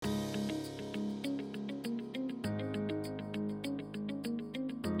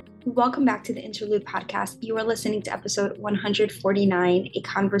Welcome back to the Interlude Podcast. You are listening to episode 149, a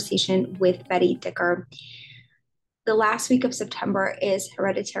conversation with Betty Dicker. The last week of September is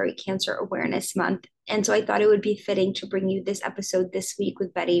Hereditary Cancer Awareness Month, and so I thought it would be fitting to bring you this episode this week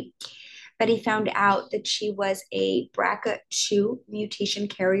with Betty. Betty found out that she was a BRCA2 mutation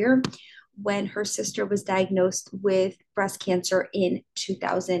carrier when her sister was diagnosed with breast cancer in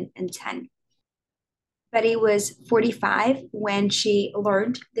 2010. Betty was 45 when she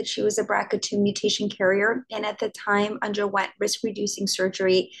learned that she was a BRCA2 mutation carrier, and at the time underwent risk-reducing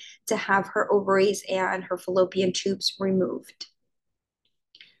surgery to have her ovaries and her fallopian tubes removed.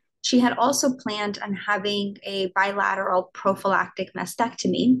 She had also planned on having a bilateral prophylactic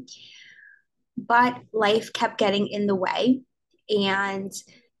mastectomy, but life kept getting in the way, and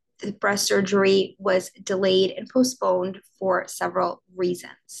the breast surgery was delayed and postponed for several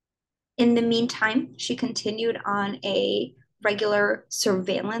reasons. In the meantime, she continued on a regular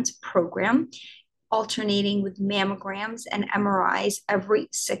surveillance program, alternating with mammograms and MRIs every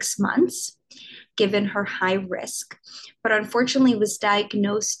 6 months, given her high risk, but unfortunately was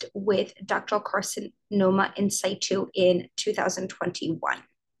diagnosed with ductal carcinoma in situ in 2021.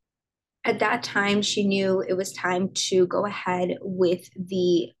 At that time, she knew it was time to go ahead with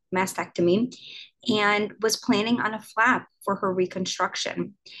the mastectomy and was planning on a flap for her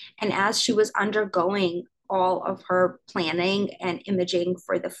reconstruction. And as she was undergoing all of her planning and imaging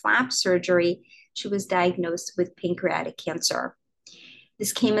for the flap surgery, she was diagnosed with pancreatic cancer.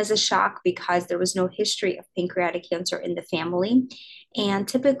 This came as a shock because there was no history of pancreatic cancer in the family. And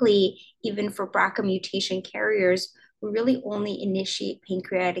typically, even for BRCA mutation carriers, we really only initiate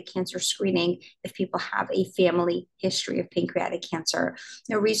pancreatic cancer screening if people have a family history of pancreatic cancer.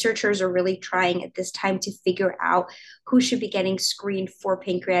 Now, researchers are really trying at this time to figure out who should be getting screened for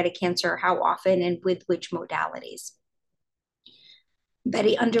pancreatic cancer, how often, and with which modalities.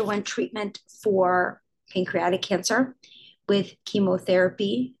 Betty underwent treatment for pancreatic cancer with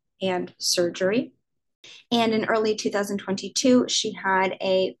chemotherapy and surgery. And in early 2022, she had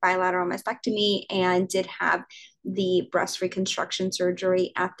a bilateral mastectomy and did have the breast reconstruction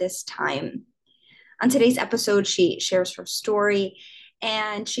surgery at this time. On today's episode, she shares her story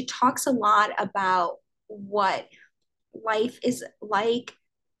and she talks a lot about what life is like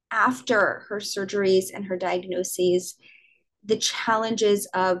after her surgeries and her diagnoses, the challenges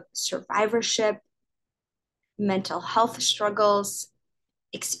of survivorship, mental health struggles,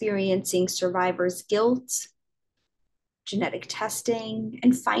 experiencing survivor's guilt, genetic testing,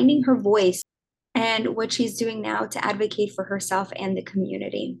 and finding her voice, and what she's doing now to advocate for herself and the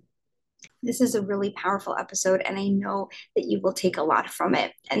community. This is a really powerful episode, and I know that you will take a lot from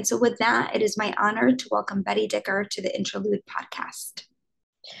it. And so, with that, it is my honor to welcome Betty Dicker to the Interlude Podcast.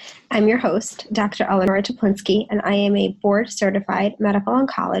 I'm your host, Dr. Eleanor Toplinski, and I am a board-certified medical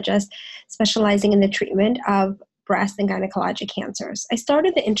oncologist specializing in the treatment of breast and gynecologic cancers. I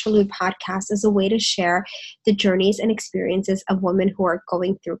started the Interlude podcast as a way to share the journeys and experiences of women who are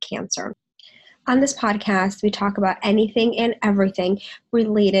going through cancer. On this podcast, we talk about anything and everything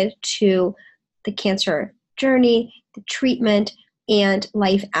related to the cancer journey, the treatment, and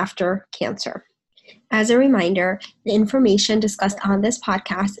life after cancer. As a reminder, the information discussed on this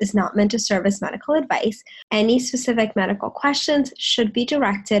podcast is not meant to serve as medical advice. Any specific medical questions should be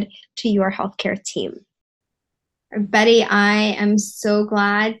directed to your healthcare team. Betty, I am so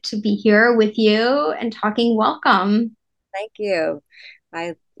glad to be here with you and talking. Welcome. Thank you.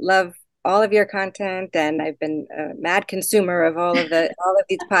 I love all of your content, and I've been a mad consumer of all of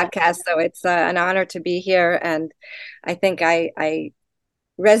these podcasts. So it's an honor to be here, and I think I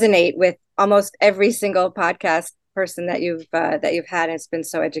resonate with almost every single podcast person that you've had. It's been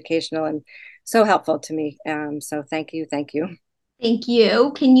so educational and so helpful to me. So thank you. Thank you.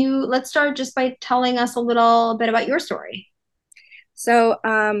 Let's start just by telling us a little bit about your story. So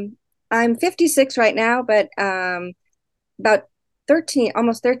I'm 56 right now, but about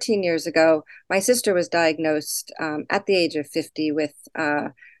almost 13 years ago, my sister was diagnosed at the age of 50 with, I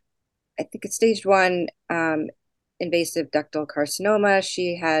think it's stage 1 invasive ductal carcinoma.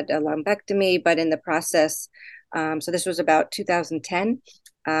 She had a lumpectomy, but in the process, so this was about 2010,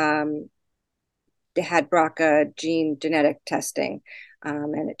 they had BRCA gene genetic testing,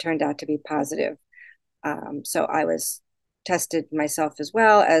 and it turned out to be positive. So I was tested myself as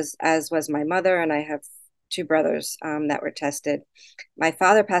well, as was my mother, and I have 2 brothers that were tested. My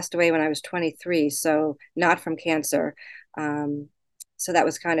father passed away when I was 23, so not from cancer. So that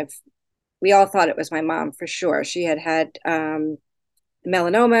was kind of, we all thought it was my mom for sure. She had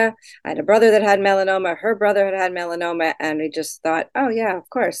melanoma. I had a brother that had melanoma. Her brother had melanoma. And we just thought, oh, yeah, of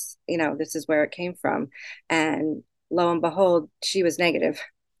course, this is where it came from. And lo and behold, she was negative.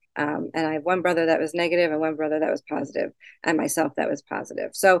 And I have one brother that was negative and one brother that was positive, and myself that was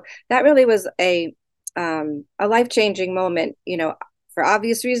positive. So that really was a life-changing moment, for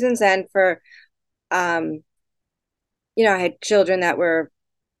obvious reasons, and for um, I had children that were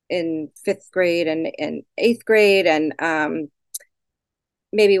in fifth grade and eighth grade, and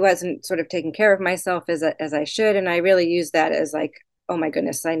maybe wasn't sort of taking care of myself as I should. And I really used that as like, oh my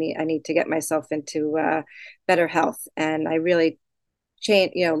goodness, I need to get myself into better health. And I really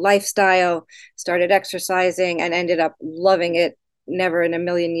changed, lifestyle, started exercising, and ended up loving it. Never in a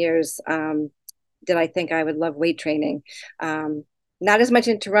million years did I think I would love weight training. Not as much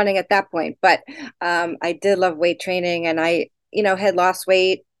into running at that point, but I did love weight training, and I, had lost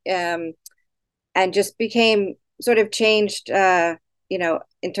weight, and just became sort of changed,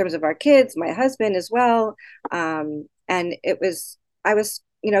 in terms of our kids, my husband as well. And I was,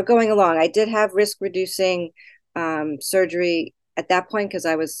 going along. I did have risk reducing surgery at that point because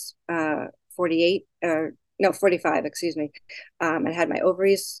I was 48 or no, 45, excuse me. I had my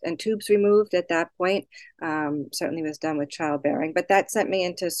ovaries and tubes removed at that point. Certainly was done with childbearing, but that sent me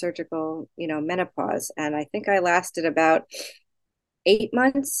into surgical, menopause. And I think I lasted about 8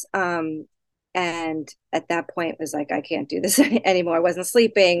 months. And at that point was like, I can't do this anymore. I wasn't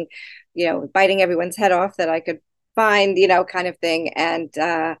sleeping, biting everyone's head off that I could find, kind of thing. And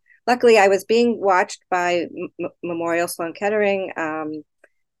luckily I was being watched by Memorial Sloan Kettering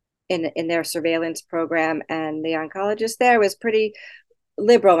in their surveillance program. And the oncologist there was pretty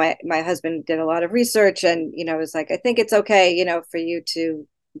liberal. My husband did a lot of research, and, was like, I think it's okay, for you to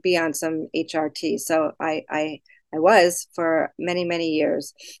be on some HRT. So I was for many, many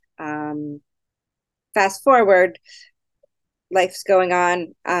years. Fast forward, life's going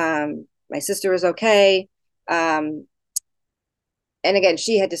on. My sister was okay. And again,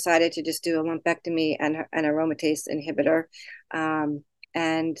 she had decided to just do a lumpectomy and an aromatase inhibitor.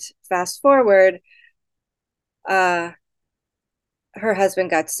 And fast forward, her husband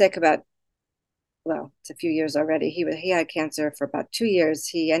got sick it's a few years already. He had cancer for about 2 years.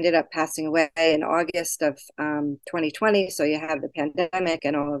 He ended up passing away in August of 2020. So you have the pandemic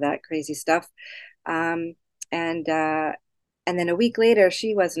and all of that crazy stuff. Um, and then a week later,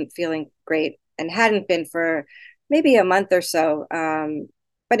 she wasn't feeling great and hadn't been for maybe a month or so.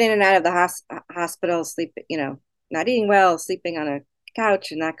 But in and out of the hospital, not eating well, sleeping on a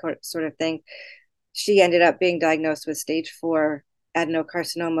couch and that sort of thing. She ended up being diagnosed with stage 4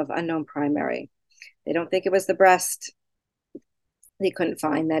 adenocarcinoma of unknown primary. They don't think it was the breast. They couldn't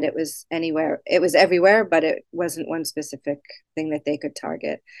find that it was anywhere. It was everywhere, but it wasn't one specific thing that they could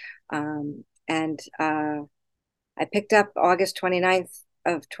target. And I picked up August 29th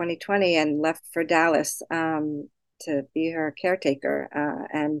of 2020 and left for Dallas to be her caretaker.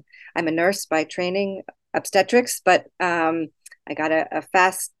 And I'm a nurse by training, obstetrics, but I got a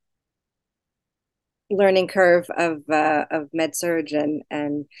fast learning curve of med surg,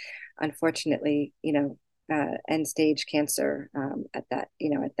 and unfortunately, end stage cancer at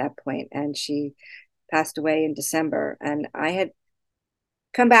that point. And she passed away in December. And I had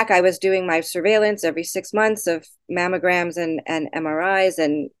come back. I was doing my surveillance every 6 months of mammograms and MRIs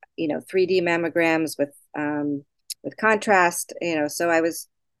and 3D mammograms with contrast. So I was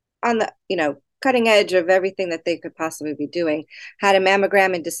on the cutting edge of everything that they could possibly be doing. Had a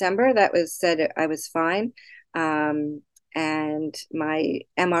mammogram in December that was said I was fine. And my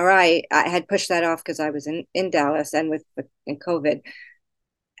MRI, I had pushed that off because I was in Dallas and in COVID.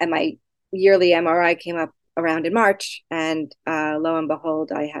 And my yearly MRI came up around in March, and lo and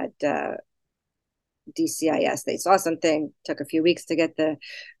behold, I had DCIS. They saw something, took a few weeks to get the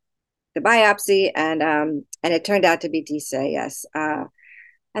biopsy, and it turned out to be DCIS.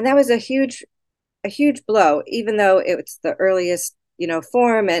 And that was a huge blow, even though it's the earliest,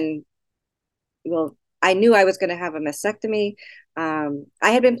 form. And well, I knew I was going to have a mastectomy. I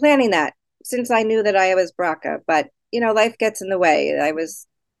had been planning that since I knew that I was BRCA, but life gets in the way. I was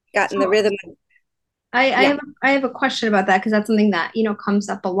got in the rhythm. I have a question about that because that's something that, comes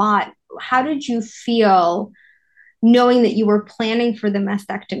up a lot. How did you feel knowing that you were planning for the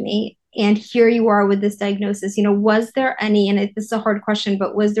mastectomy and here you are with this diagnosis? Was there any, and this is a hard question,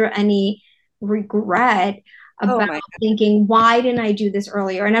 but was there any regret about thinking, why didn't I do this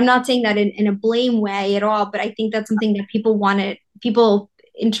earlier? And I'm not saying that in a blame way at all, but I think that's something that people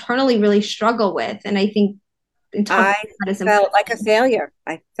internally really struggle with. And I think I felt like a failure.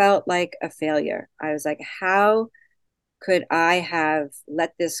 I felt like a failure. I was like, how could I have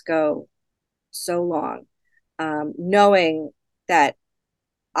let this go so long, knowing that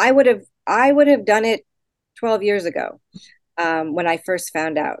I would have done it 12 years ago when I first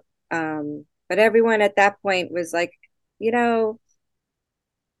found out. But everyone at that point was like,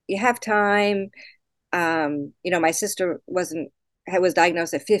 you have time. My sister was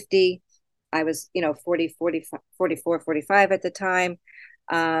diagnosed at 50. I was, 44, 45 at the time.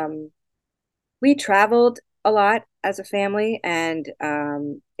 We traveled a lot as a family, and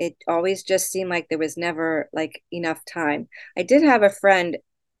it always just seemed like there was never like enough time. I did have a friend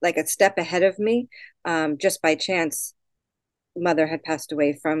like a step ahead of me. Just by chance, mother had passed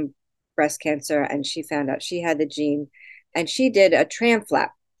away from breast cancer, and she found out she had the gene, and she did a tram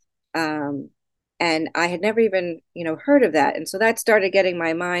flap. Um, and I had never even, heard of that. And so that started getting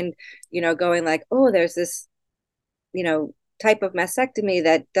my mind, going like, oh, there's this, type of mastectomy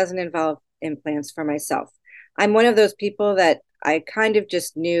that doesn't involve implants for myself. I'm one of those people that I kind of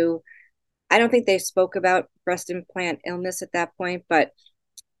just knew. I don't think they spoke about breast implant illness at that point, but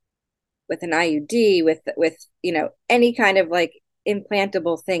with an IUD, with any kind of like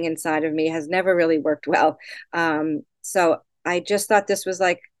implantable thing inside of me has never really worked well. So I just thought this was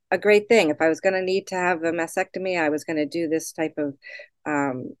like a great thing. If I was going to need to have a mastectomy, I was going to do this type of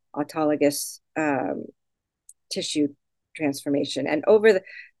autologous tissue transformation. And over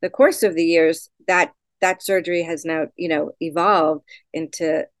the course of the years, that surgery has now, evolved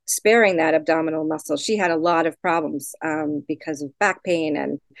into sparing that abdominal muscle. She had a lot of problems because of back pain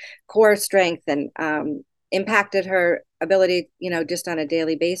and core strength, and impacted her ability, just on a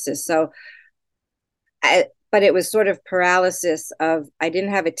daily basis. So, but it was sort of paralysis of, I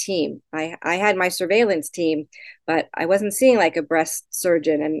didn't have a team. I had my surveillance team, but I wasn't seeing like a breast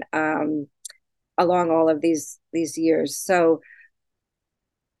surgeon, and along all of these years. So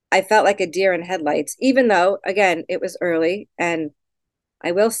I felt like a deer in headlights, even though, again, it was early. And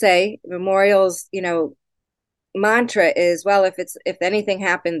I will say, Memorial's, mantra is, well, if anything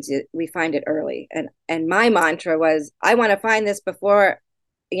happens, we find it early. And my mantra was, I want to find this before,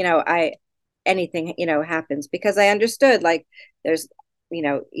 I anything, happens, because I understood like there's,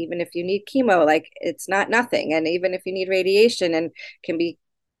 even if you need chemo, like it's not nothing. And even if you need radiation and can be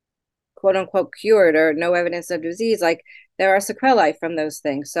quote unquote cured or no evidence of disease, like there are sequelae from those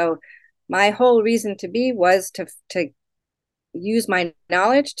things. So my whole reason to be was to use my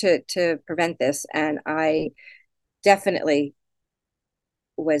knowledge to prevent this. And I definitely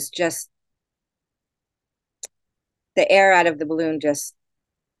was just, the air out of the balloon just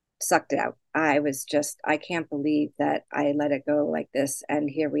sucked it out. I can't believe that I let it go like this, and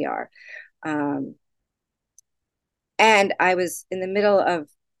here we are. And I was in the middle of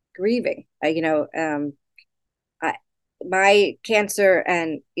grieving. My cancer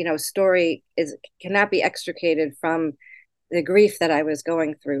and story cannot be extricated from the grief that I was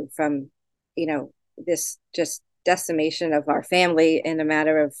going through from this just decimation of our family in a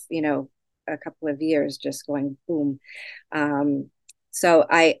matter of a couple of years, just going boom. So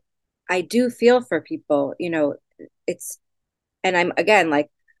I do feel for people. It's, and I'm again like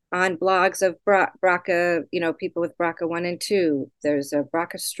on blogs of BRCA, people with BRCA 1 and 2. There's a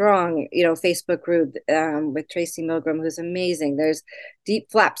BRCA Strong, Facebook group with Tracy Milgram, who's amazing. There's deep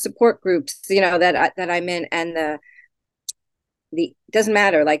flap support groups, that I'm in, and the doesn't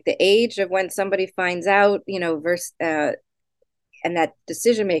matter like the age of when somebody finds out, versus and that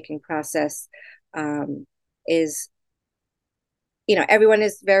decision making process is, everyone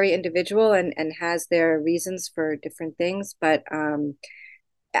is very individual and has their reasons for different things, but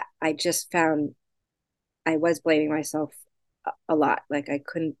I just found I was blaming myself a lot. Like I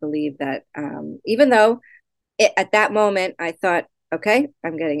couldn't believe that, even though at that moment I thought, okay,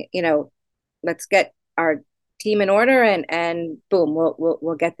 I'm getting, let's get our team in order, and boom,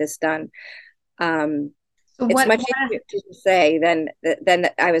 we'll get this done. So It's what, much easier to say than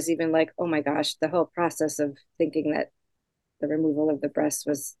I was even like, oh my gosh, the whole process of thinking that the removal of the breast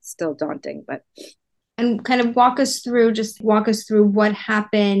was still daunting. But and kind of walk us through what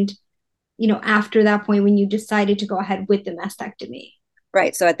happened, after that point when you decided to go ahead with the mastectomy.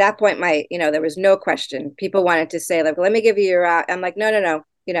 right. So at that point, there was no question. People wanted to say, like, let me give you your, I'm like, no,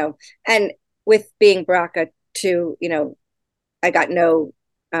 and with being BRCA2, I got no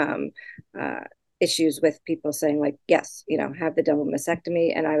issues with people saying like, yes, have the double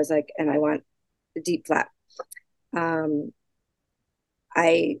mastectomy. And I was like, and I want the deep flap.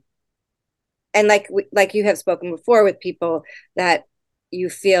 I, and like you have spoken before with people that you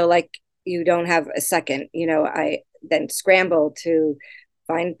feel like you don't have a second, I then scramble to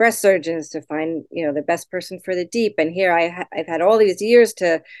find breast surgeons to find, the best person for the deep. And here I've had all these years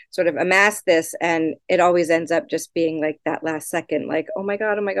to sort of amass this, and it always ends up just being like that last second, like, oh my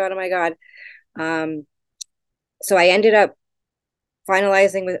God, oh my God, oh my God. So I ended up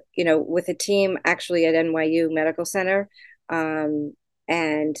finalizing with a team actually at NYU Medical Center.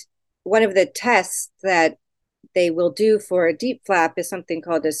 And one of the tests that they will do for a deep flap is something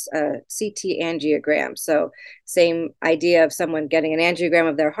called a CT angiogram. So same idea of someone getting an angiogram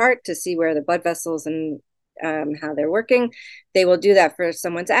of their heart to see where the blood vessels and how they're working. They will do that for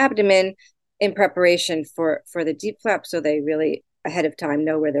someone's abdomen in preparation for the deep flap, so they really ahead of time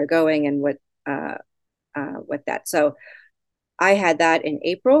know where they're going and what that. So I had that in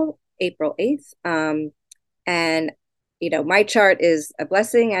April 8th. And my chart is a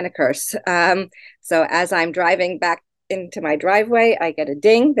blessing and a curse. So as I'm driving back into my driveway, I get a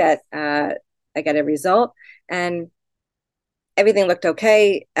ding that I get a result, and everything looked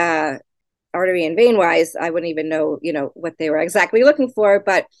okay. Artery and vein wise, I wouldn't even know, what they were exactly looking for,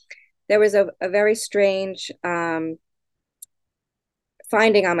 but there was a very strange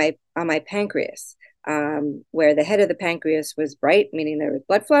finding on my pancreas, where the head of the pancreas was bright, meaning there was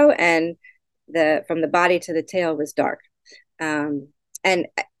blood flow, and from the body to the tail was dark. And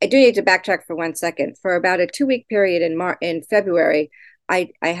I do need to backtrack for 1 second. For about a 2-week period in February, I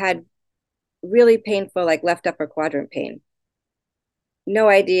had really painful, like left upper quadrant pain. No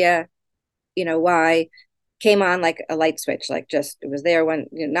idea, why. Came on like a light switch, like just it was there when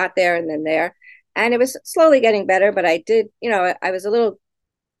not there and then there. And it was slowly getting better, but I was a little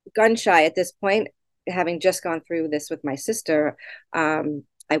gun shy at this point, having just gone through this with my sister.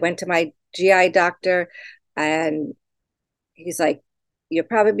 I went to my GI doctor, and he's like, "You'll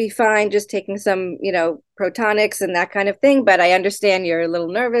probably be fine, just taking some, protonics and that kind of thing. But I understand you're a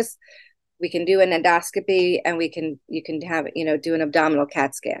little nervous. We can do an endoscopy, and you can have, do an abdominal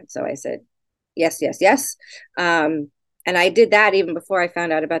CAT scan." So I said, yes, yes, yes. And I did that even before I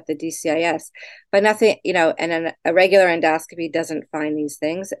found out about the DCIS, but nothing, and a regular endoscopy doesn't find these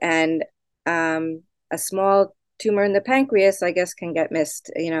things. And a small tumor in the pancreas, I guess, can get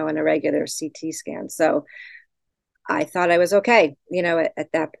missed, in a regular CT scan. So I thought I was okay,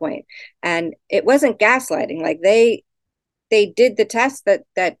 at that point. And it wasn't gaslighting. Like they did the test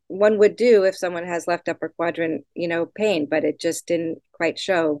that one would do if someone has left upper quadrant, pain, but it just didn't quite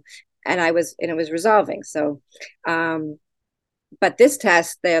show. And it was resolving. So, but this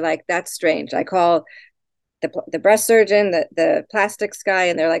test, they're like, that's strange. I call the breast surgeon, the plastics guy,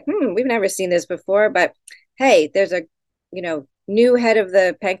 and they're like, we've never seen this before, but hey, there's a, new head of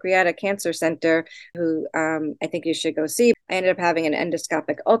the pancreatic cancer center who I think you should go see. I ended up having an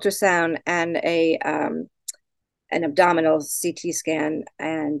endoscopic ultrasound and an abdominal CT scan,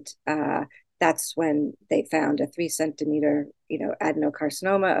 and that's when they found a 3-centimeter,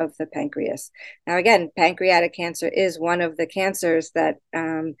 adenocarcinoma of the pancreas. Now, again, pancreatic cancer is one of the cancers that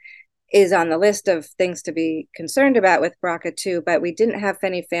is on the list of things to be concerned about with BRCA2, but we didn't have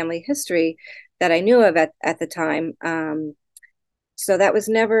any family history that I knew of at the time. So that was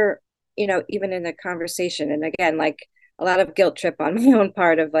never, even in the conversation. And again, like a lot of guilt trip on my own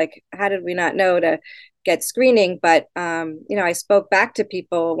part of like, how did we not know to get screening? But, I spoke back to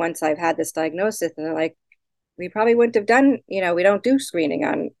people once I've had this diagnosis, and they're like, we probably wouldn't have done, we don't do screening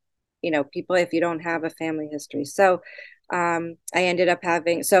on, people if you don't have a family history. So I ended up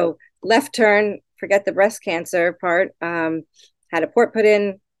having, left turn, forget the breast cancer part, had a port put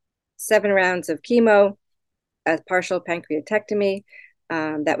in, 7 rounds of chemo, a partial pancreatectomy.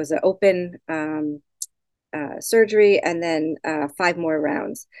 That was an open surgery, and then 5 more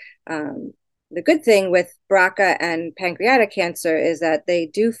rounds. The good thing with BRCA and pancreatic cancer is that they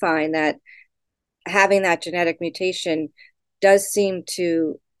do find that having that genetic mutation does seem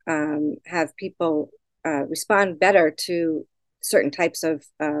to have people respond better to certain types of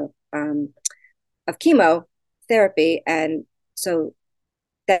chemotherapy. And so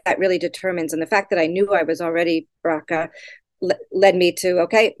that really determines, and the fact that I knew I was already BRCA led me to,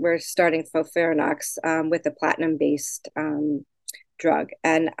 okay, we're starting FOLFIRINOX with a platinum-based drug.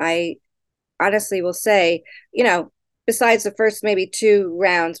 And I honestly will say, besides the first maybe 2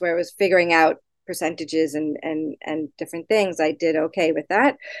 rounds where I was figuring out percentages and different things, I did okay with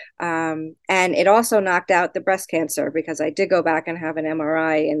that. And it also knocked out the breast cancer, because I did go back and have an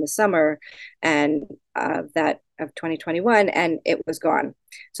MRI in the summer and that of 2021, and it was gone.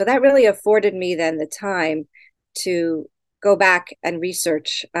 So that really afforded me then the time to go back and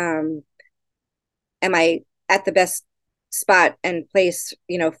research, am I at the best spot and place,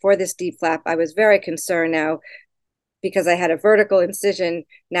 for this deep flap? I was very concerned now, because I had a vertical incision,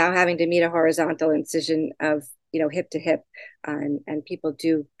 now having to meet a horizontal incision of, hip to hip. And people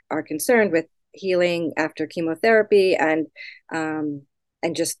are concerned with healing after chemotherapy and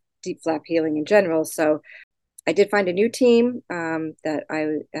just deep flap healing in general. So I did find a new team that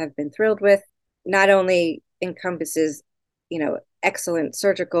I have been thrilled with. Not only encompasses, excellent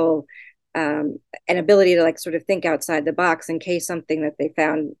surgical an ability to like sort of think outside the box in case something that they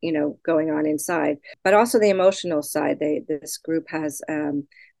found, going on inside. But also the emotional side. This group has one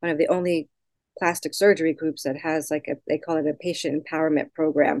of the only plastic surgery groups that has like they call it a patient empowerment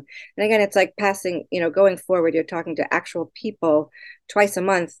program. And again, it's like passing, going forward, you're talking to actual people twice a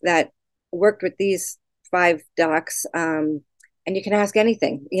month that worked with these 5 docs. And you can ask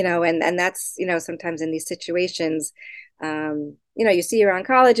anything, and that's, sometimes in these situations, you see your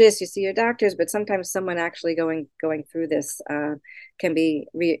oncologists, you see your doctors, but sometimes someone actually going through this can be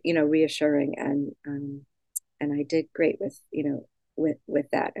reassuring, and I did great with with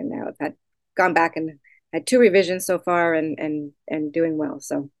that, and now I've gone back and had 2 revisions so far, and doing well.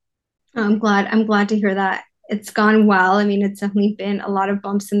 So I'm glad to hear that it's gone well. I mean, it's definitely been a lot of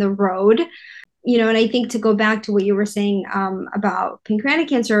bumps in the road. And I think to go back to what you were saying about pancreatic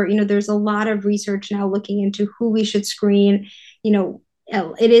cancer, there's a lot of research now looking into who we should screen.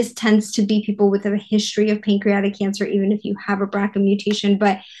 It tends to be people with a history of pancreatic cancer, even if you have a BRCA mutation,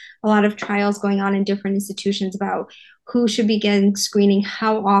 but a lot of trials going on in different institutions about who should be getting screening,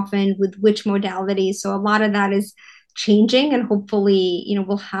 how often, with which modalities. So a lot of that is changing, and hopefully,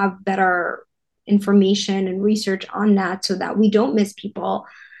 we'll have better information and research on that so that we don't miss people,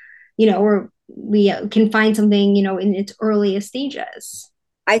 or we can find something, in its earliest stages.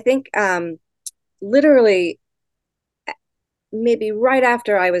 I think literally maybe right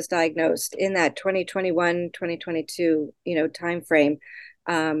after I was diagnosed in that 2021, 2022, time frame,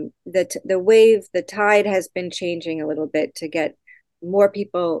 the wave, the tide has been changing a little bit to get more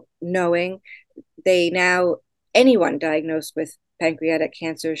people knowing. Anyone diagnosed with pancreatic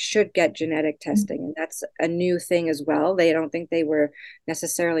cancer should get genetic testing, and that's a new thing as well. They don't think they were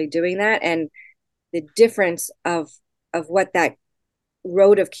necessarily doing that, and the difference of what that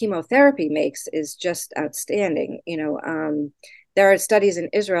road of chemotherapy makes is just outstanding. There are studies in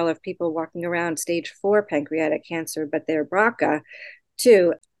Israel of people walking around stage 4 pancreatic cancer, but they're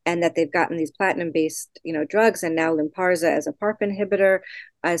BRCA2, and that they've gotten these platinum-based, drugs, and now Lynparza as a PARP inhibitor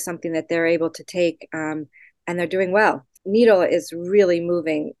is something that they're able to take, and they're doing well. Needle is really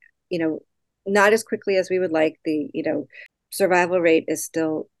moving, not as quickly as we would like. The, survival rate is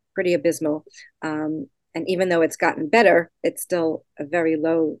still pretty abysmal. And even though it's gotten better, it's still a very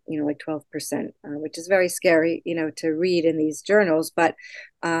low, like 12%, which is very scary, to read in these journals. But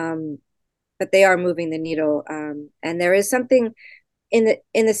they are moving the needle. And there is something in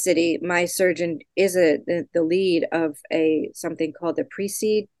the city. My surgeon is the lead of something called the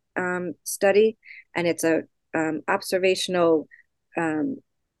PRECEDE study, and it's a observational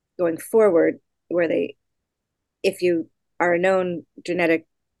going forward, where if you are a known genetic,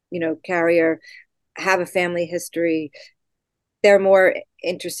 carrier, have a family history, they're more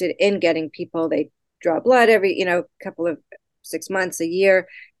interested in getting people. They draw blood every, couple of 6 months, a year,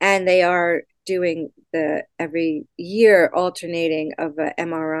 and they are doing the every year alternating of a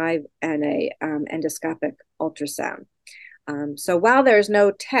MRI and a endoscopic ultrasound. So while there's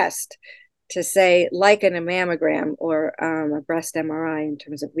no test to say, like in a mammogram or a breast MRI, in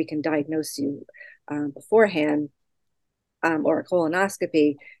terms of we can diagnose you beforehand, or a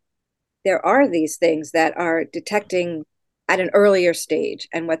colonoscopy, there are these things that are detecting at an earlier stage.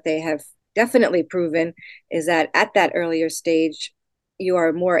 And what they have definitely proven is that at that earlier stage, you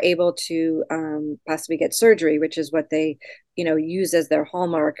are more able to possibly get surgery, which is what they, use as their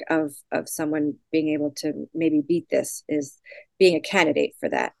hallmark of someone being able to maybe beat this, is being a candidate for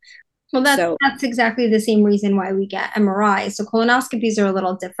that. Well, that's exactly the same reason why we get MRIs. So colonoscopies are a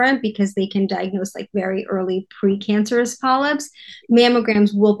little different because they can diagnose like very early precancerous polyps.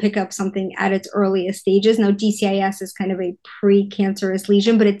 Mammograms will pick up something at its earliest stages. Now, DCIS is kind of a precancerous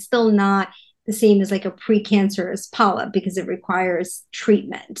lesion, but it's still not the same as like a precancerous polyp because it requires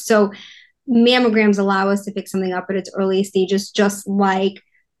treatment. So mammograms allow us to pick something up at its earliest stages, just like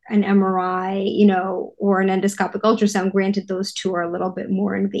an MRI, or an endoscopic ultrasound. Granted, those two are a little bit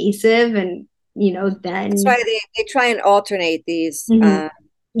more invasive, and then that's why they try and alternate these,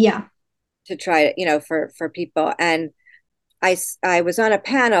 yeah, to try to, for people. And I was on a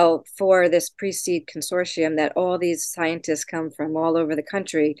panel for this PRECEDE consortium that all these scientists come from all over the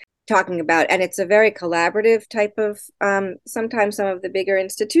country talking about, and it's a very collaborative type of, sometimes some of the bigger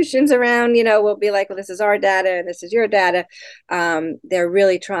institutions around, will be like, well, this is our data and this is your data. They're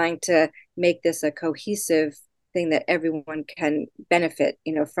really trying to make this a cohesive thing that everyone can benefit,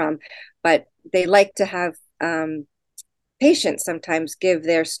 from. But they like to have patients sometimes give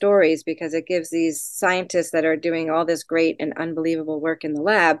their stories, because it gives these scientists that are doing all this great and unbelievable work in the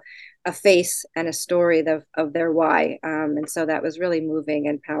lab a face and a story of their why. And so that was really moving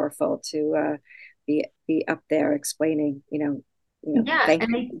and powerful to be up there explaining, Yeah, thank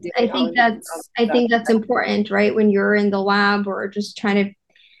and you for doing all of this I stuff. think that's important, right? When you're in the lab or just trying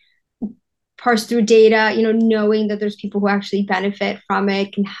to parse through data, knowing that there's people who actually benefit from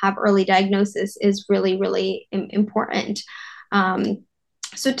it, can have early diagnosis is really, really important. Um,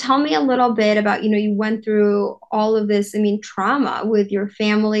 so tell me a little bit about, you went through all of this, trauma with your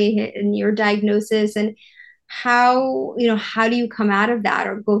family and your diagnosis, and how do you come out of that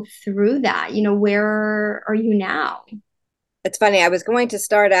or go through that? Where are you now? It's funny. I was going to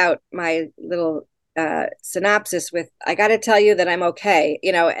start out my little synopsis with, I got to tell you that I'm okay,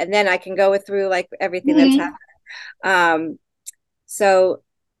 and then I can go through like everything that's Mhm. happened. Um, so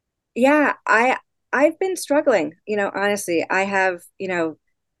yeah, I've been struggling, honestly. I have,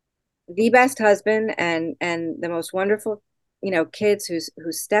 the best husband and the most wonderful, kids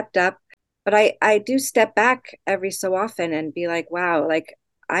who stepped up. But I do step back every so often and be like, wow, like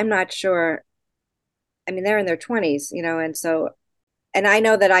I'm not sure. I mean, they're in their 20s, and so and I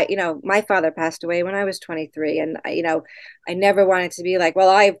know that my father passed away when I was 23, and I never wanted to be like, well,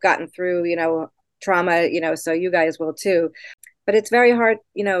 I've gotten through, trauma, so you guys will too. But it's very hard,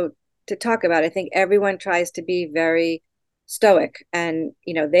 to talk about. I think everyone tries to be very stoic, and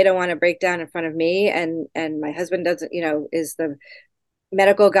they don't want to break down in front of me, and my husband doesn't, is the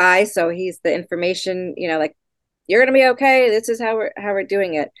medical guy, so he's the information, like you're going to be okay. This is how we're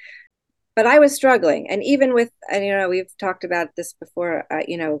doing it. But I was struggling. And even with, and we've talked about this before,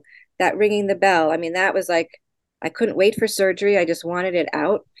 that ringing the bell. I mean, that was like, I couldn't wait for surgery. I just wanted it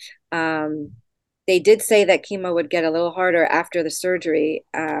out. Um, they did say that chemo would get a little harder after the surgery.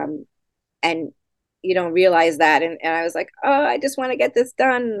 And you don't realize that. And I was like, oh, I just want to get this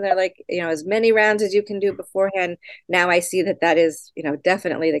done. And they're like, as many rounds as you can do beforehand. Now I see that is,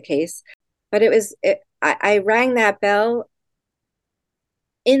 definitely the case. But I rang that bell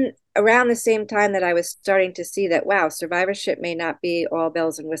in around the same time that I was starting to see that, wow, survivorship may not be all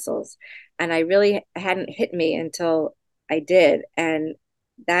bells and whistles. And I really hadn't hit me until I did. And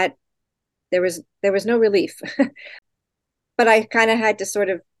that there was no relief. But I kind of had to sort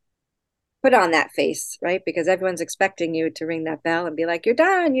of put on that face, right? Because everyone's expecting you to ring that bell and be like, you're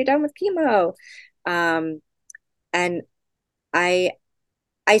done with chemo. Um, and I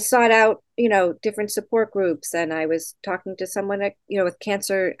I sought out, different support groups, and I was talking to someone at, with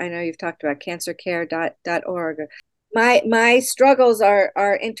cancer. I know you've talked about cancercare.org. My struggles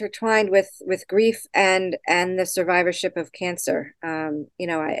are intertwined with grief and the survivorship of cancer.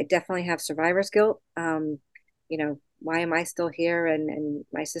 I definitely have survivor's guilt. Why am I still here? And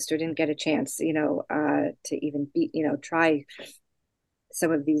my sister didn't get a chance, to even try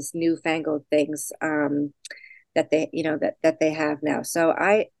some of these newfangled things. That they that they have now. So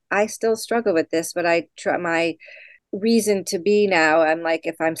I still struggle with this, but I try my reason to be now. I'm like,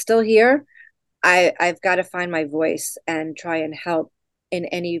 if I'm still here, I've got to find my voice and try and help in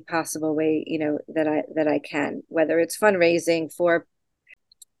any possible way, that I can, whether it's fundraising for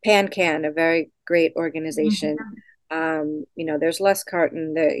PanCan, a very great organization. There's Les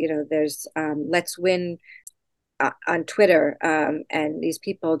Carton, there's Let's Win on Twitter, and these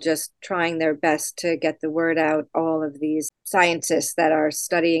people just trying their best to get the word out. All of these scientists that are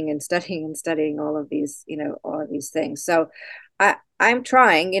studying and studying and studying all of these things. So I'm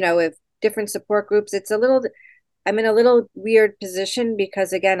trying, with different support groups. I'm in a little weird position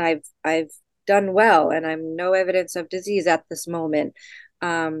because again, I've done well and I'm no evidence of disease at this moment.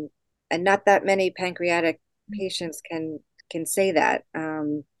 Um, and not that many pancreatic patients can say that.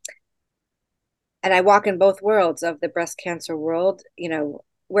 And I walk in both worlds of the breast cancer world,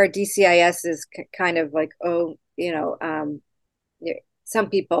 where DCIS is kind of like, oh, some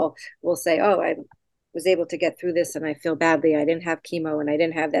people will say, oh, I was able to get through this and I feel badly. I didn't have chemo and I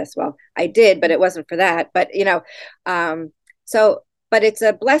didn't have this. Well, I did, but it wasn't for that. But, so, but it's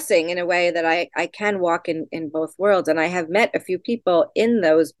a blessing in a way that I can walk in both worlds. And I have met a few people in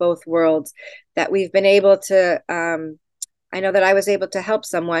those both worlds that we've been able to, I know that I was able to help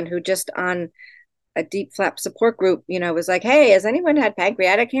someone who just on a deep flap support group, was like, hey, has anyone had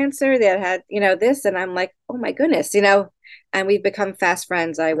pancreatic cancer that had, this? And I'm like, oh my goodness, and we've become fast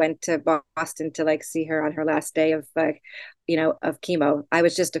friends. I went to Boston to like see her on her last day of, of chemo. I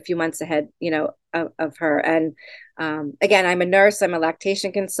was just a few months ahead, of her. And again, I'm a nurse, I'm a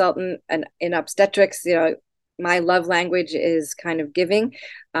lactation consultant and in obstetrics, my love language is kind of giving.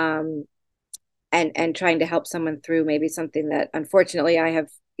 And trying to help someone through maybe something that unfortunately I have,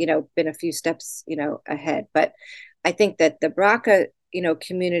 been a few steps, ahead. But I think that the BRCA,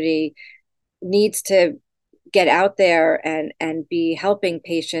 community needs to get out there and be helping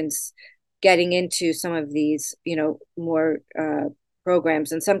patients getting into some of these, more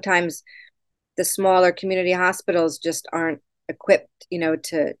programs. And sometimes the smaller community hospitals just aren't equipped,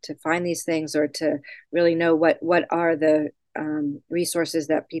 to find these things, or to really know what are the resources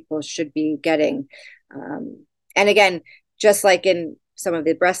that people should be getting. And again, just like in some of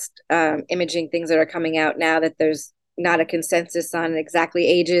the breast imaging things that are coming out now, that there's not a consensus on exactly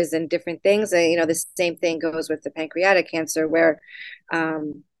ages and different things. The same thing goes with the pancreatic cancer, where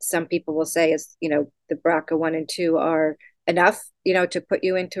some people will say the BRCA1 and 2 are enough, to put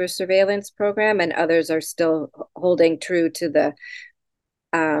you into a surveillance program, and others are still holding true to the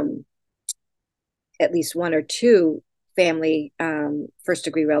at least one or two family first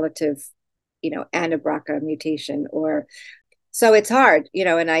degree relative, and a BRCA mutation. Or so it's hard,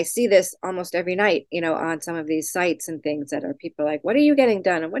 and I see this almost every night, on some of these sites and things that are people like, what are you getting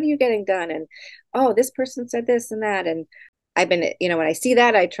done? And what are you getting done? And, oh, this person said this and that. And I've been, when I see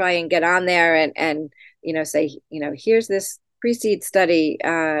that, I try and get on there and say, here's this pre-seed study,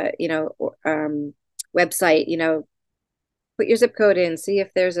 website, put your zip code in, see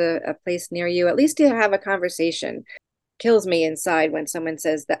if there's a place near you, at least to have a conversation. Kills me inside when someone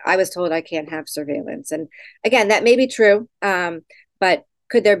says that I was told I can't have surveillance. And again, that may be true, but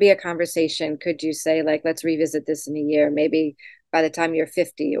could there be a conversation? Could you say, like, let's revisit this in a year, maybe by the time you're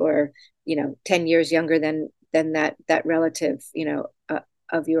 50, or 10 years younger than that relative,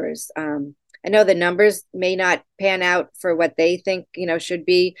 of yours. I know the numbers may not pan out for what they think should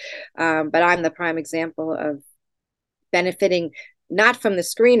be, but I'm the prime example of benefiting not from the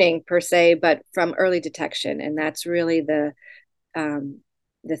screening per se, but from early detection. And that's really the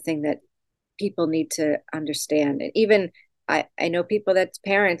thing that people need to understand. And even I know people that's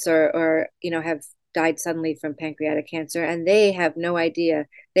parents or have died suddenly from pancreatic cancer, and they have no idea.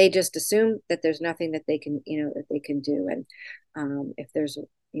 They just assume that there's nothing that they can, that they can do. And if there's, a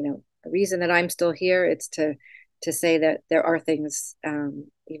reason that I'm still here, it's to say that there are things,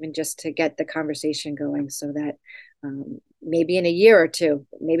 even just to get the conversation going, so that maybe in a year or two,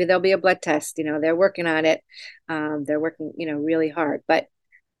 maybe there'll be a blood test. They're working on it. They're working, really hard. But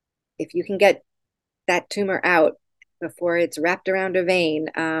if you can get that tumor out before it's wrapped around a vein,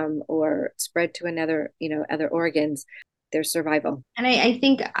 or spread to another, other organs, there's survival. And I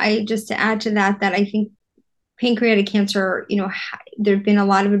think just to add to that, I think pancreatic cancer, there have been a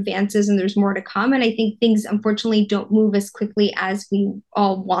lot of advances and there's more to come. And I think things unfortunately don't move as quickly as we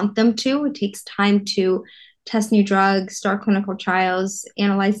all want them to. It takes time to test new drugs, start clinical trials,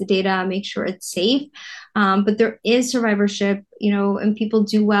 analyze the data, make sure it's safe. But there is survivorship, and people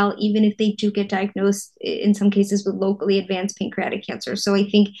do well, even if they do get diagnosed in some cases with locally advanced pancreatic cancer. So I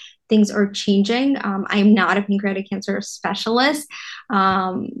think things are changing. I'm not a pancreatic cancer specialist,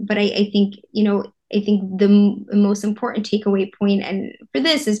 but I think, I think the most important takeaway point, and for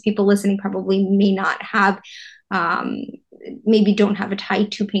this, is people listening probably may not have, maybe don't have a tie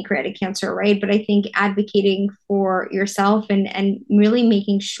to pancreatic cancer, right? But I think advocating for yourself and really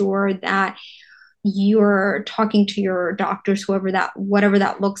making sure that you're talking to your doctors, whatever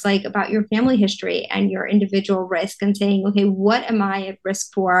that looks like, about your family history and your individual risk, and saying, okay, what am I at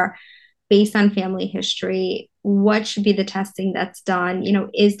risk for based on family history? What should be the testing that's done?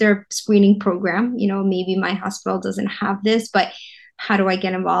 Is there a screening program? Maybe my hospital doesn't have this, but how do I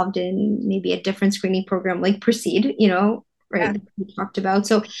get involved in maybe a different screening program like Proceed, right? Yeah. We talked about.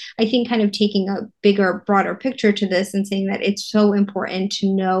 So I think kind of taking a bigger, broader picture to this and saying that it's so important to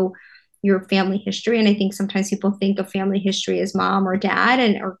know your family history. And I think sometimes people think of family history as mom or dad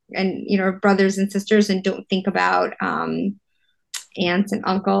and brothers and sisters, and don't think about aunts and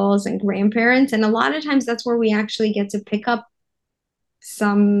uncles and grandparents. And a lot of times that's where we actually get to pick up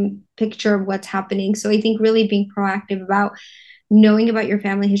some picture of what's happening. So I think really being proactive about knowing about your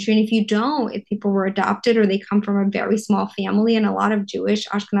family history. And if people were adopted or they come from a very small family, and a lot of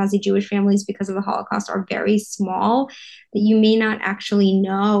Ashkenazi Jewish families, because of the Holocaust, are very small, that you may not actually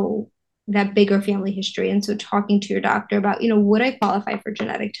know that bigger family history. And so talking to your doctor about, would I qualify for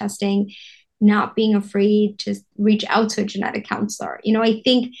genetic testing? Not being afraid to reach out to a genetic counselor. I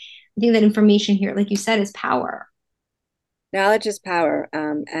think that information here, like you said, is power. Knowledge is power.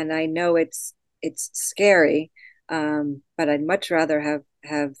 And I know it's scary, but I'd much rather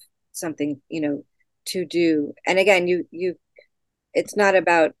have something, to do. And again, it's not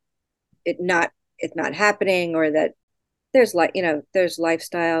about it's not happening, or that there's there's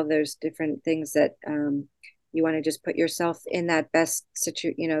lifestyle, there's different things that, you want to just put yourself in that best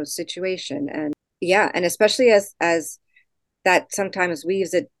situation. And yeah, and especially as that sometimes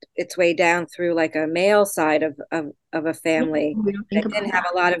weaves its way down through like a male side of a family that didn't have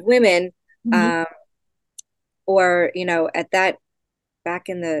a lot of women. Mm-hmm. Or at that, back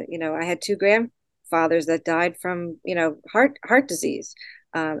in the, I had two grandfathers that died from heart disease,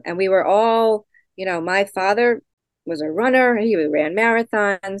 and we were all, my father was a runner. He ran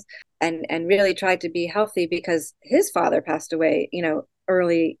marathons and really tried to be healthy because his father passed away,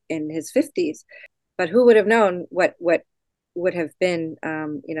 early in his 50s. But who would have known what would have been,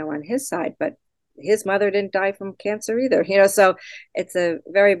 on his side? But his mother didn't die from cancer either, so it's a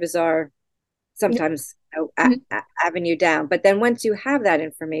very bizarre sometimes avenue down. But then once you have that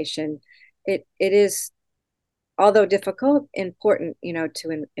information, it is, although difficult, important,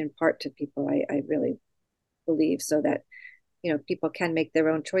 to impart to people. I really believe so that people can make their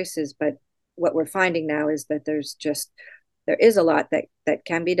own choices. But what we're finding now is that there is a lot that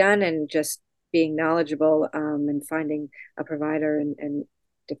can be done, and just being knowledgeable, and finding a provider and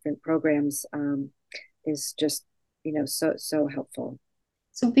different programs, is just so helpful.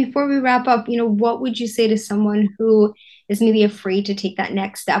 So before we wrap up, what would you say to someone who is maybe afraid to take that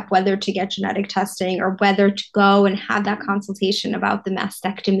next step, whether to get genetic testing or whether to go and have that consultation about the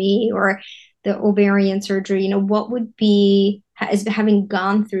mastectomy or the ovarian surgery? What would be, as having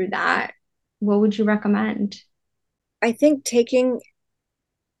gone through that, what would you recommend? I think taking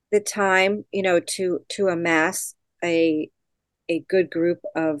the time, to amass a good group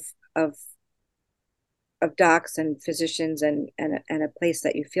of of docs and physicians, and a place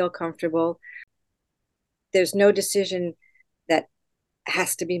that you feel comfortable. There's no decision that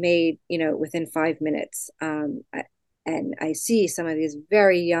has to be made, within 5 minutes. And I see some of these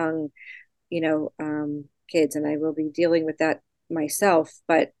very young, kids, and I will be dealing with that myself.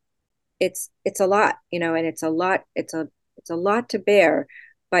 But it's a lot, and it's a lot to bear.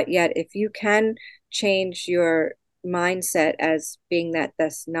 But yet, if you can change your mindset as being that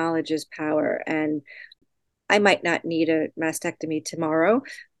this knowledge is power, and I might not need a mastectomy tomorrow,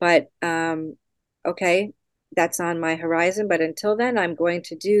 but okay, that's on my horizon. But until then, I'm going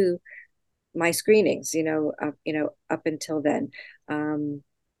to do my screenings, up until then. Um,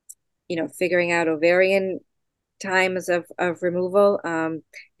 Figuring out ovarian times of removal,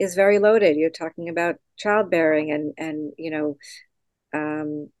 is very loaded. You're talking about childbearing, and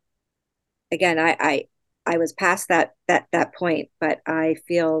um, again, I was past that point, but I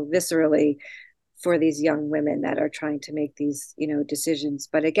feel viscerally for these young women that are trying to make these, decisions.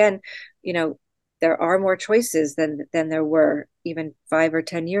 But again, you know, there are more choices than there were even 5 or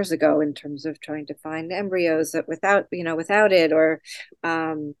 10 years ago, in terms of trying to find embryos without it, or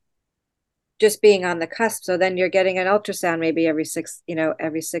just being on the cusp. So then you're getting an ultrasound maybe every 6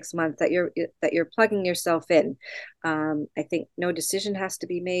 months, that you're plugging yourself in. I think no decision has to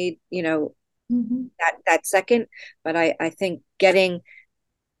be made, Mm-hmm. that second. But I think getting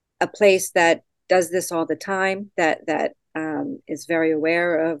a place that does this all the time, that is very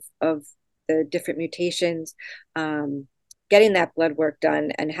aware of the different mutations, getting that blood work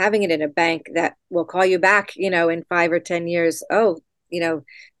done and having it in a bank that will call you back, in 5 or 10 years. Oh,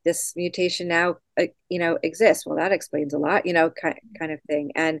 this mutation now, exists. Well, that explains a lot, kind of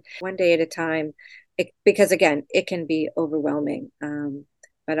thing. And one day at a time, because again, it can be overwhelming.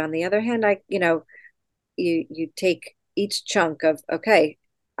 But on the other hand, you take each chunk of, okay,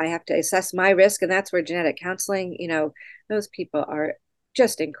 I have to assess my risk. And that's where genetic counseling, those people are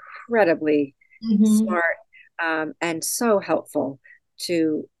just incredibly Mm-hmm. smart, and so helpful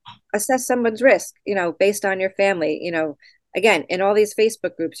to assess someone's risk, based on your family. Again, in all these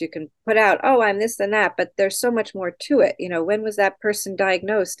Facebook groups, you can put out, oh, I'm this and that, but there's so much more to it. When was that person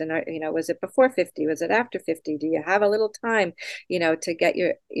diagnosed? And, was it before 50? Was it after 50? Do you have a little time, to get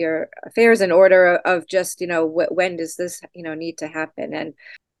your affairs in order of just, when does this, need to happen?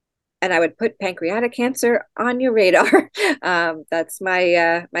 And I would put pancreatic cancer on your radar. That's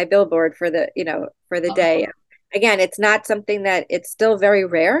my billboard for the day. Again, it's not something that, it's still very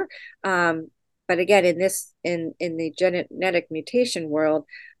rare. But again, in the genetic mutation world,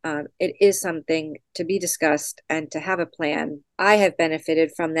 it is something to be discussed and to have a plan. I have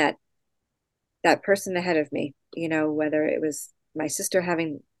benefited from that person ahead of me, whether it was my sister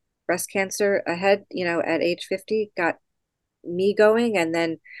having breast cancer ahead, at age 50, got me going. And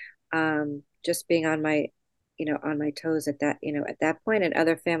then just being on my toes at that point. And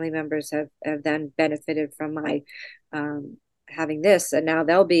other family members have then benefited from my having this, and now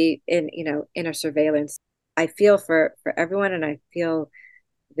they'll be in a surveillance. I feel for everyone, and I feel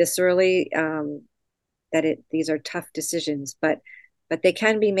viscerally, that these are tough decisions, but they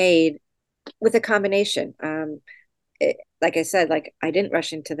can be made with a combination. Like I said, like, I didn't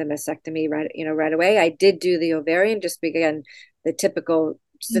rush into the mastectomy right away. I did do the ovarian, just again, the typical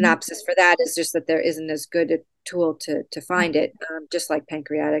synopsis for that is just that there isn't as good a tool to find it, just like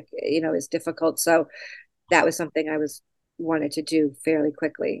pancreatic, is difficult. So that was something I wanted to do fairly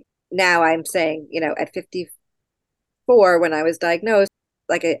quickly. Now I'm saying, at 54, when I was diagnosed,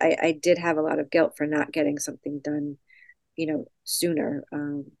 like I did have a lot of guilt for not getting something done, sooner.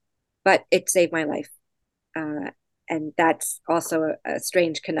 But it saved my life. And that's also a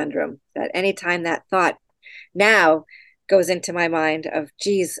strange conundrum, that anytime that thought now goes into my mind of,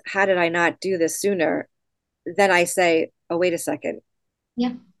 geez, how did I not do this sooner? Then I say, oh, wait a second. Yeah.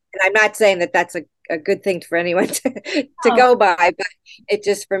 And I'm not saying that that's a good thing for anyone to Oh. go by, but it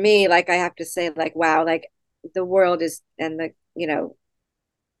just, for me, like, I have to say, like, wow, like the world is, and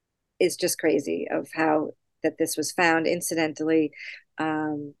is just crazy of how that this was found incidentally.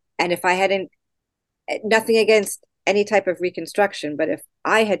 And if I hadn't, nothing against any type of reconstruction, but if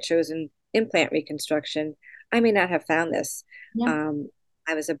I had chosen implant reconstruction, I may not have found this. Yeah.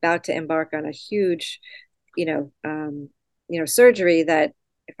 I was about to embark on a huge, surgery that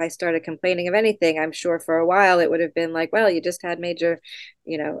if I started complaining of anything, I'm sure for a while it would have been like, well, you just had major,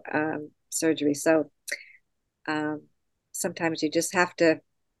 surgery. So sometimes you just have to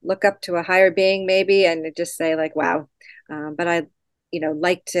look up to a higher being maybe and just say like, wow. But I,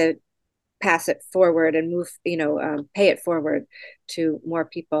 like to pass it forward and move, pay it forward to more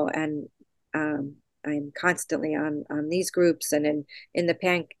people. And I'm constantly on these groups and in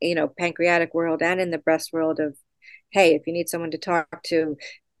the pancreatic world and in the breast world of, hey, if you need someone to talk to,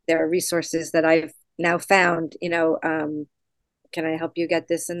 there are resources that I've now found, can I help you get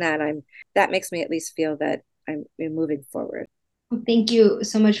this and that? That makes me at least feel that I'm moving forward. Well, thank you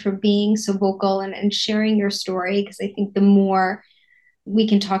so much for being so vocal and sharing your story, because I think the more we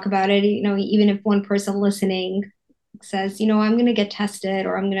can talk about it, even if one person listening says, I'm going to get tested,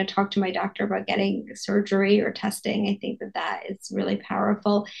 or I'm going to talk to my doctor about getting surgery or testing, I think that is really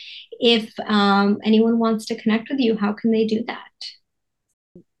powerful. If anyone wants to connect with you, how can they do that?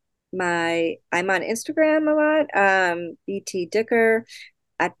 I'm on Instagram a lot, BT Dicker,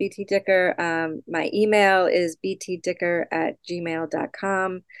 at BT Dicker. My email is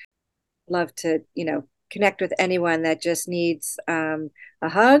btdicker@gmail.com. Love to, connect with anyone that just needs a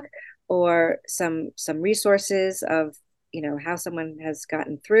hug or some resources of, how someone has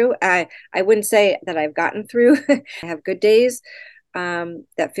gotten through. I wouldn't say that I've gotten through. I have good days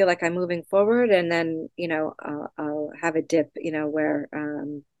that feel like I'm moving forward, and then, I'll have a dip, where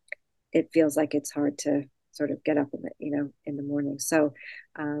it feels like it's hard to sort of get up in the morning. So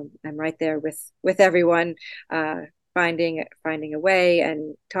I'm right there with everyone, finding a way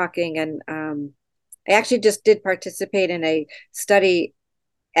and talking. And I actually just did participate in a study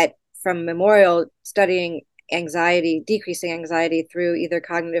from Memorial, studying decreasing anxiety through either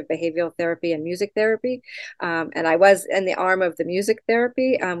cognitive behavioral therapy and music therapy. And I was in the arm of the music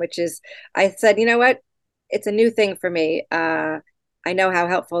therapy, which is, I said, you know what, it's a new thing for me. I know how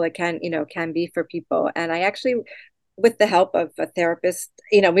helpful it can be for people. And I actually, with the help of a therapist,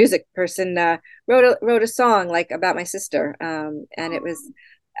 music person, wrote a song like about my sister. And it was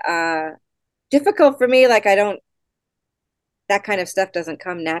difficult for me. Like, that kind of stuff doesn't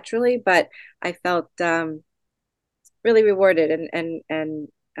come naturally, but I felt really rewarded, and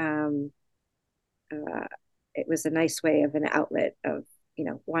it was a nice way of an outlet of,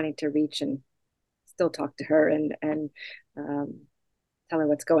 wanting to reach and still talk to her and tell her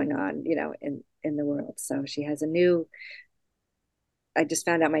what's going on, in the world. So she has I just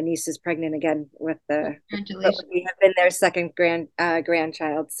found out my niece is pregnant again with Congratulations. we have been their second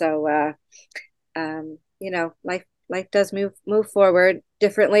grandchild. So, life does move forward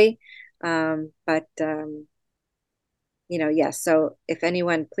differently. But, yes. So if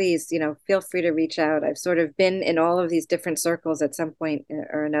anyone, please, feel free to reach out. I've sort of been in all of these different circles at some point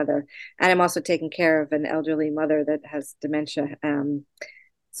or another. And I'm also taking care of an elderly mother that has dementia.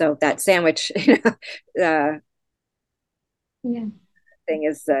 So that sandwich, Yeah. thing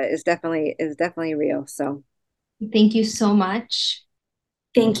is definitely real. So Thank you so much.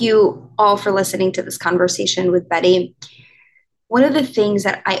 Thank you all for listening to this conversation with Betty. One of the things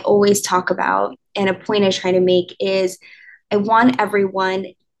that I always talk about, and a point I try to make, is I want everyone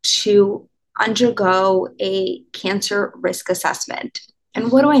to undergo a cancer risk assessment.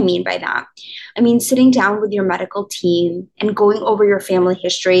 And what do I mean by that? I mean, sitting down with your medical team and going over your family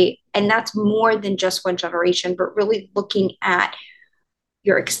history. And that's more than just one generation, but really looking at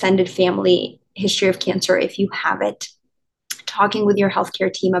your extended family history of cancer if you have it. Talking with your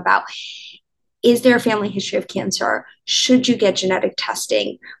healthcare team about, is there a family history of cancer? Should you get genetic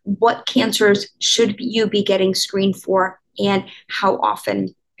testing? What cancers should you be getting screened for, and how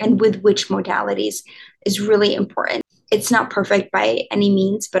often, and with which modalities, is really important. It's not perfect by any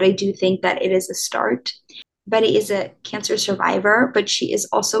means, but I do think that it is a start. Betty is a cancer survivor, but she is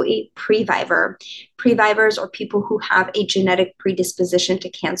also a previvor. Previvors are people who have a genetic predisposition to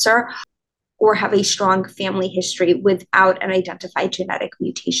cancer. or have a strong family history without an identified genetic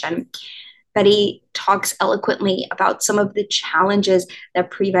mutation. Betty talks eloquently about some of the challenges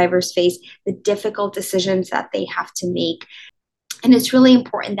that previvors face, the difficult decisions that they have to make. And it's really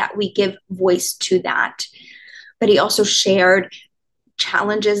important that we give voice to that. Betty also shared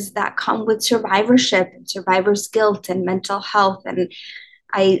challenges that come with survivorship and survivor's guilt and mental health. And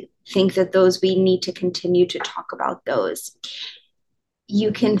I think that those we need to continue to talk about those.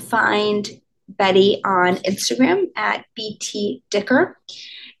 You can find Betty on Instagram at BTDicker.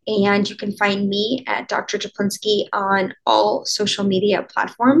 And you can find me at Dr. Japlinsky on all social media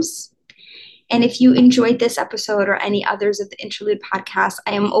platforms. And if you enjoyed this episode or any others of the Interlude podcast,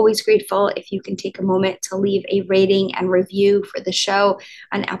 I am always grateful if you can take a moment to leave a rating and review for the show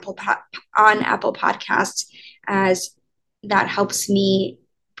on Apple Podcasts, as that helps me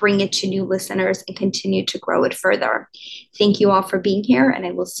bring it to new listeners and continue to grow it further. Thank you all for being here, and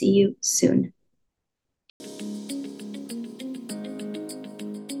I will see you soon.